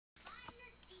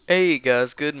Hey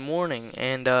guys, good morning,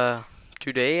 and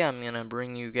today I'm gonna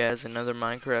bring you guys another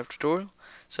Minecraft tutorial.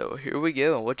 So here we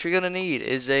go. What you're gonna need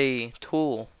is a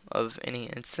tool of any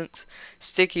instance,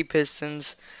 sticky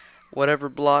pistons, whatever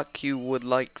block you would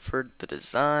like for the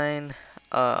design,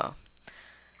 uh,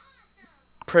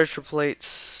 pressure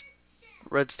plates,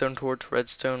 redstone torch,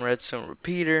 redstone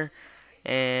repeater,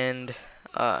 and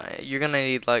you're gonna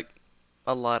need like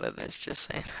a lot of this, just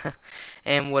saying,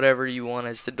 and whatever you want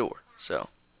as the door. So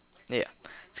yeah,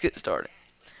 let's get started.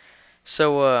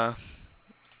 So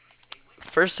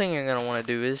first thing you're going to want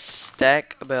to do is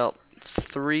stack about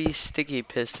 3 sticky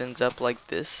pistons up like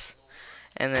this,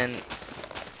 and then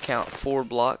count 4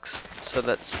 blocks, so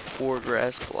that's 4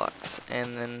 grass blocks,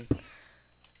 and then,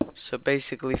 so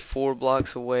basically 4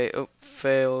 blocks away, oh,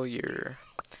 failure,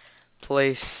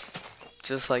 place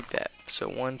just like that, so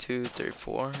 1, 2, 3,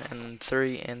 4, and then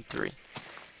 3 and 3.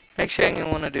 Next thing you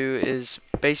want to do is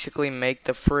basically make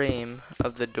the frame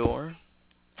of the door.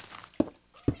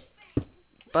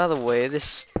 By the way,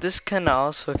 this can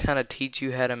also kind of teach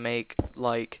you how to make,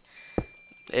 like,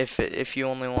 if you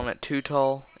only want it too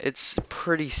tall, it's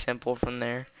pretty simple from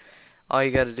there. All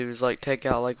you gotta do is like take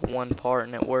out like one part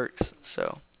and it works.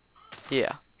 So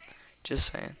yeah,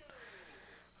 just saying.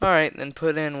 Alright, then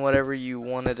put in whatever you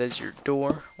wanted as your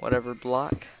door, whatever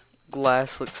block.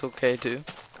 Glass looks okay too.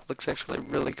 Looks actually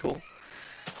really cool.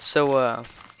 So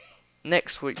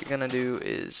next what you're gonna do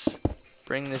is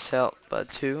bring this out by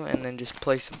 2 and then just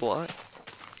place a block.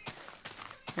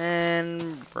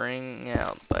 And bring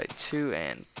out by 2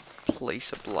 and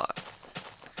place a block.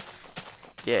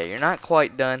 Yeah, you're not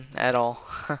quite done at all.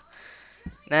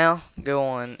 Now go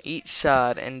on each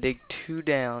side and dig 2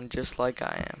 down just like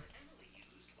I am.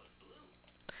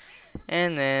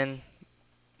 And then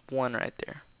 1 right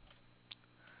there.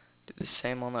 Do the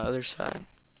same on the other side.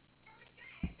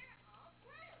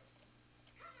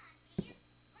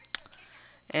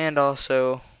 And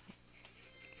also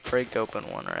break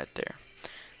open 1 right there.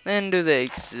 Then do the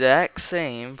exact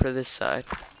same for this side.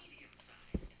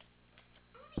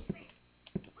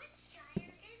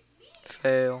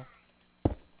 Fail.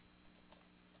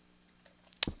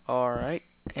 Alright,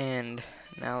 and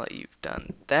now that you've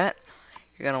done that,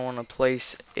 you're going to want to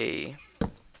place a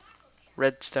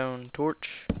redstone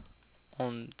torch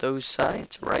on those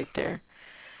sides right there.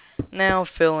 Now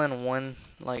fill in one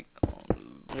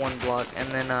block and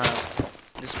then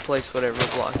just place whatever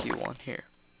block you want here.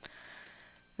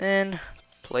 Then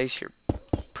place your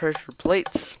pressure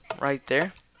plates right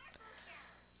there.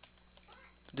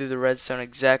 Do the redstone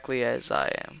exactly as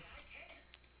I am.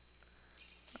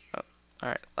 Oh,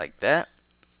 alright, like that.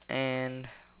 And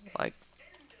like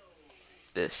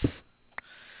this.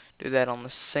 Do that on the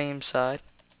same side.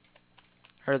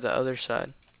 Or the other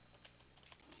side.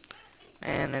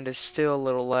 And it is still a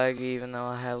little laggy even though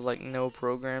I have like no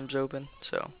programs open.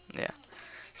 So yeah.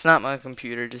 It's not my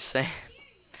computer, just saying.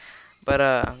 But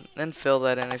then fill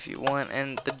that in if you want.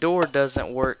 And the door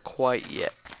doesn't work quite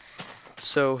yet.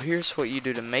 So here's what you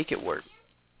do to make it work.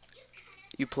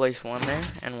 You place 1 there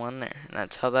and 1 there. And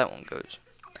that's how that one goes.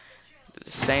 Do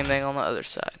the same thing on the other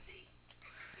side.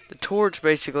 The torch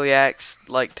basically acts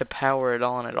like to power it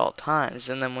on at all times.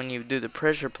 And then when you do the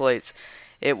pressure plates,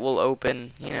 it will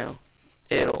open, you know,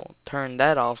 it'll turn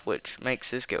that off, which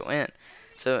makes this go in.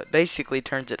 So it basically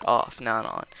turns it off, not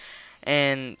on.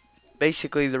 And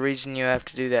basically the reason you have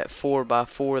to do that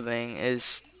 4x4 thing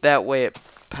is that way it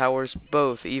powers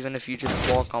both. Even if you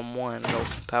just walk on one, it'll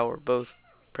power both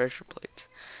pressure plates.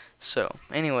 So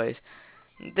anyways,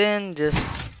 then just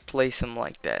place them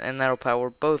like that and that'll power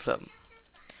both of them.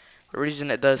 The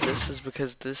reason it does this is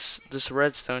because this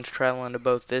redstone's traveling to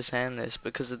both this and this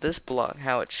because of this block,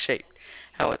 how it's shaped,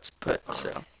 how it's put.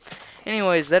 So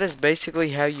anyways, that is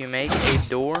basically how you make a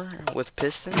door with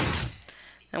pistons.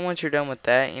 And once you're done with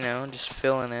that, you know, just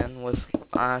filling in with,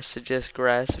 I suggest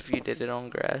grass if you did it on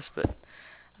grass, but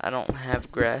I don't have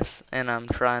grass, and I'm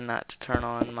trying not to turn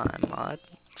on my mod,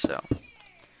 so,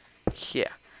 yeah.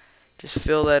 Just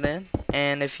fill that in,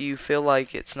 and if you feel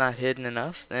like it's not hidden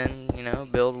enough, then, you know,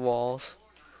 build walls.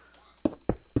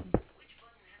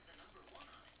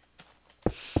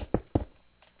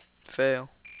 Fail.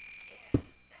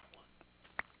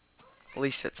 At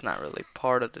least it's not really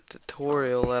part of the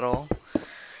tutorial at all.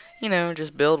 You know,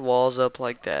 just build walls up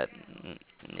like that.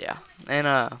 Yeah, and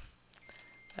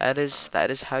that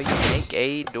is how you make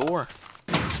a door.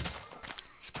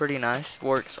 It's pretty nice.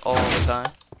 Works all the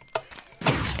time.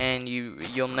 And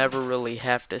you'll never really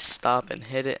have to stop and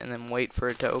hit it and then wait for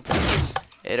it to open.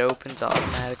 It opens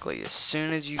automatically. As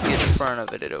soon as you get in front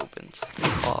of it, it opens.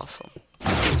 Awesome.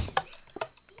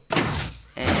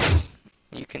 And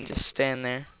you can just stand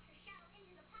there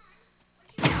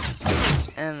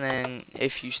and then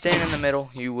if you stand in the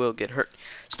middle, you will get hurt.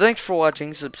 So thanks for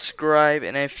watching, subscribe,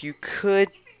 and if you could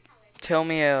tell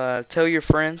your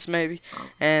friends maybe,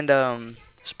 and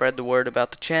spread the word about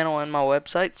the channel and my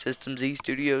website,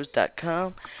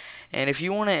 systemzstudios.com. And if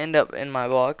you want to end up in my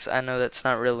box, I know that's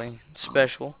not really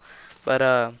special,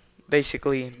 but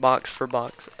basically box for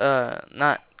box.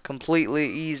 Not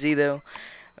completely easy though.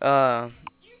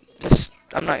 Just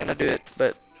I'm not gonna do it,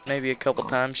 but maybe a couple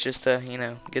times just to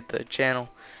get the channel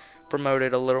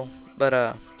promoted a little.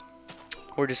 But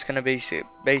we're just gonna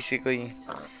basically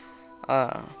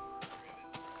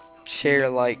share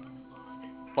like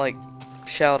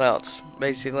shout outs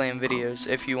basically in videos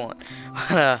if you want.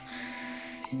 But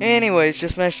anyways,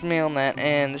 just message me on that,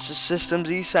 and this is System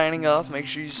Z signing off. Make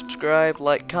sure you subscribe,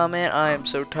 like, comment. I am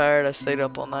so tired. I stayed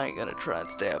up all night, gonna try and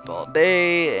stay up all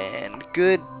day, and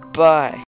goodbye.